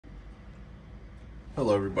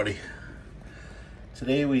Hello everybody.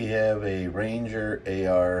 Today we have a Ranger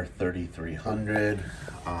AR-3300.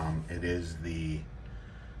 It is the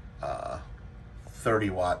 30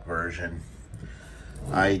 watt version.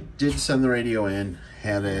 I did send the radio in,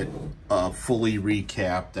 had it fully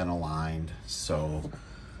recapped and aligned, so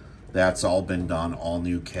that's all been done, all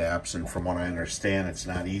new caps, and from what I understand it's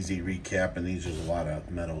not easy recapping these. There's a lot of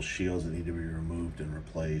metal shields that need to be removed and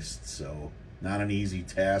replaced, so not an easy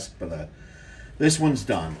task, but this one's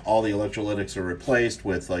done. All the electrolytics are replaced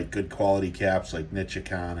with like good quality caps like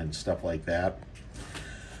Nichicon and stuff like that.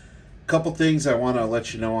 Couple things I want to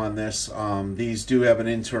let you know on this. These do have an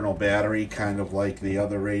internal battery, kind of like the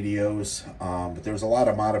other radios, but there's a lot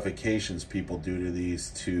of modifications people do to these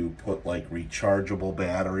to put like rechargeable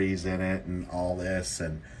batteries in it and all this.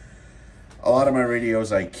 And a lot of my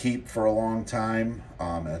radios I keep for a long time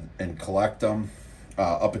and collect them,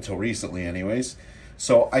 up until recently anyways.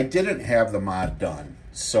 So I didn't have the mod done.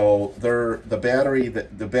 So the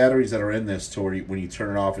batteries that are in this, to where when you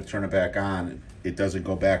turn it off and turn it back on, it doesn't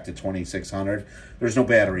go back to 2600. There's no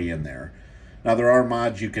battery in there. Now there are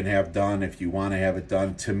mods you can have done if you want to have it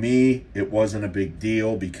done. To me, it wasn't a big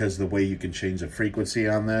deal because the way you can change the frequency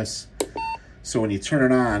on this. So when you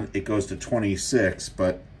turn it on, it goes to 26,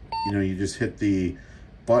 but you know, you just hit the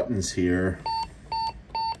buttons here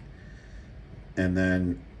and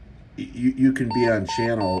then you can be on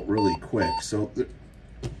channel really quick. So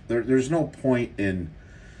there's no point, in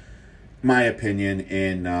my opinion,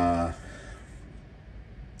 in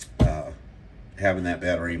having that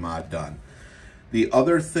battery mod done. The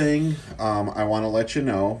other thing I want to let you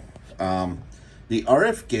know, the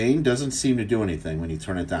RF gain doesn't seem to do anything when you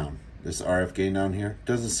turn it down. This RF gain down here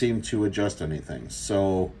doesn't seem to adjust anything.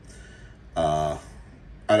 So I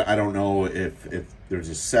don't know if there's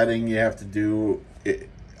a setting you have to do.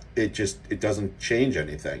 It doesn't change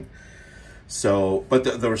anything. So, but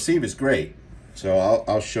the receive is great. So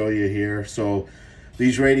I'll show you here. So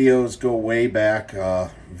these radios go way back,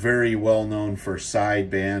 very well known for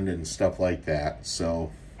sideband and stuff like that.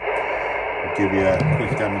 So I'll give you a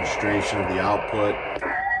quick demonstration of the output.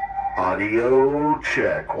 Audio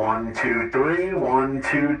check, 1 2 3, 1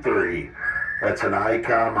 2 3. That's an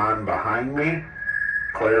icon on behind me.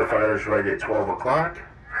 Clarifier's right at 12 o'clock.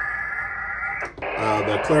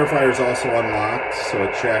 The clarifier is also unlocked, so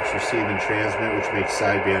it tracks receive and transmit, which makes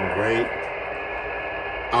sideband great.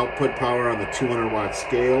 Output power on the 200 watt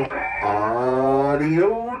scale.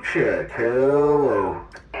 Audio check, hello.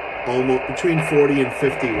 Almost between 40 and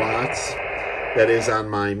 50 watts. That is on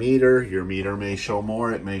my meter. Your meter may show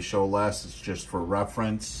more, it may show less. It's just for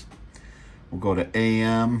reference. We'll go to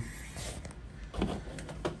AM.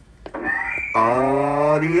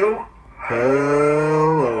 Audio.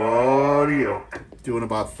 Hello, audio. Doing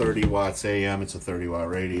about 30 watts AM. It's a 30 watt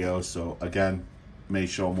radio, so again, may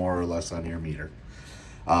show more or less on your meter.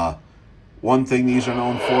 One thing these are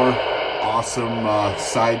known for, awesome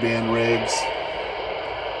sideband rigs.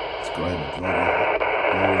 Let's go ahead and go to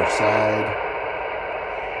the lower side.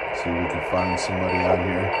 See if we can find somebody on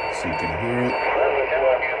here so you can hear it.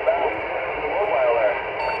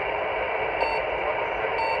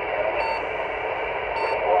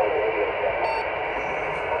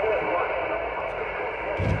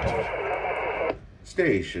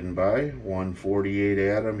 Station by 148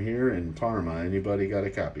 Adam here in Parma. Anybody got a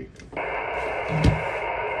copy?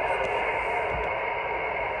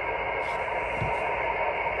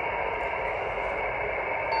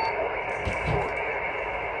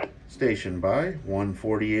 Station by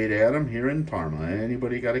 148 Adam here in Parma.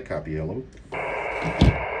 Anybody got a copy? Hello?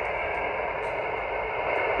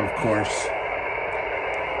 Of course,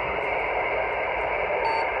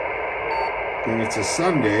 when it's a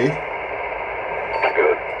Sunday,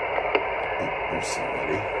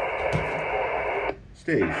 somebody.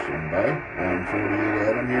 Station by 148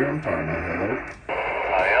 Adam here in Parma. Hello.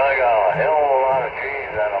 I got a hell of a lot of G's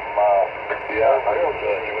and I'm yeah, I hope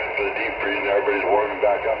you went for the deep freeze and everybody's warming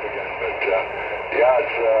back up again. But yeah,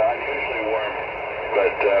 it's unusually warm.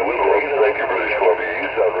 But we'll take it. Thank you, British Columbia. You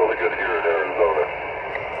sound really good here in Arizona.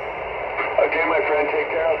 Okay, my friend, take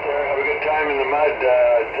care out there. Have a good time in the mud.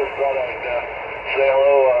 Just thought I'd say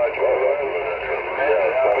hello to everyone.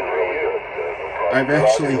 I've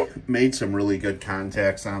actually made some really good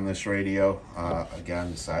contacts on this radio.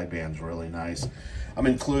 Again, the sideband's really nice. I'm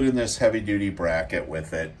including this heavy-duty bracket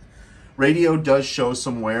with it. Radio does show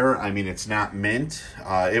some wear. I mean, it's not mint.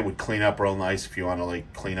 It would clean up real nice if you want to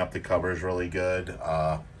like clean up the covers really good.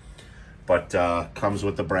 But comes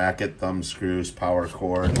with the bracket, thumb screws, power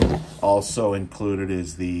cord. Also included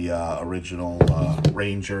is the original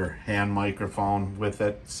Ranger hand microphone with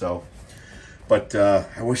it. So But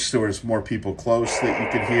I wish there was more people close that you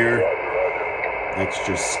could hear. Let's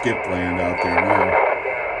just skip land out there now.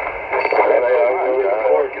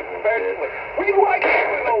 We like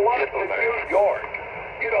having a lot in New York,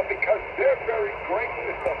 you know, because they're very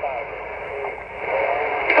gracious about it.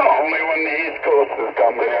 Only when the East Coast is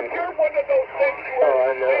coming in. If you're one of those things where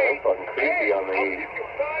I know, it's fucking creepy on the East.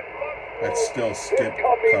 That's still skip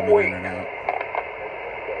coming in and out.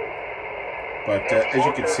 But as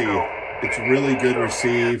you can see, it's really good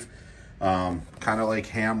receive, kind of like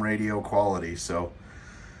ham radio quality. So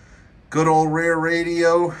good old Rare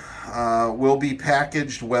radio will be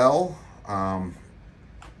packaged well, and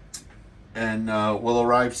will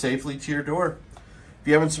arrive safely to your door. If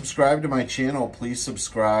you haven't subscribed to my channel, please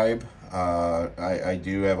subscribe. I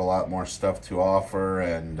do have a lot more stuff to offer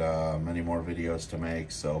and many more videos to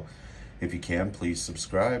make. So if you can, please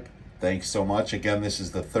subscribe. Thanks so much. Again, this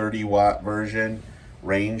is the 30-watt version,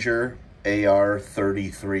 Ranger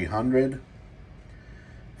AR-3500.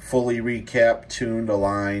 Fully recapped, tuned,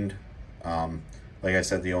 aligned. Like I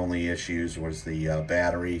said, the only issues was the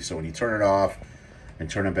battery. So when you turn it off and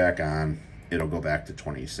turn it back on, it'll go back to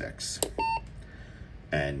 26.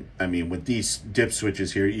 And I mean, with these dip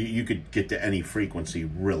switches here, you could get to any frequency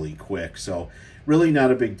really quick. So really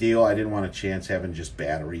not a big deal. I didn't want a chance having just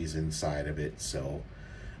batteries inside of it, so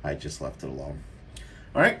I just left it alone.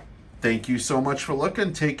 All right. Thank you so much for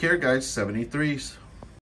looking. Take care, guys. 73s.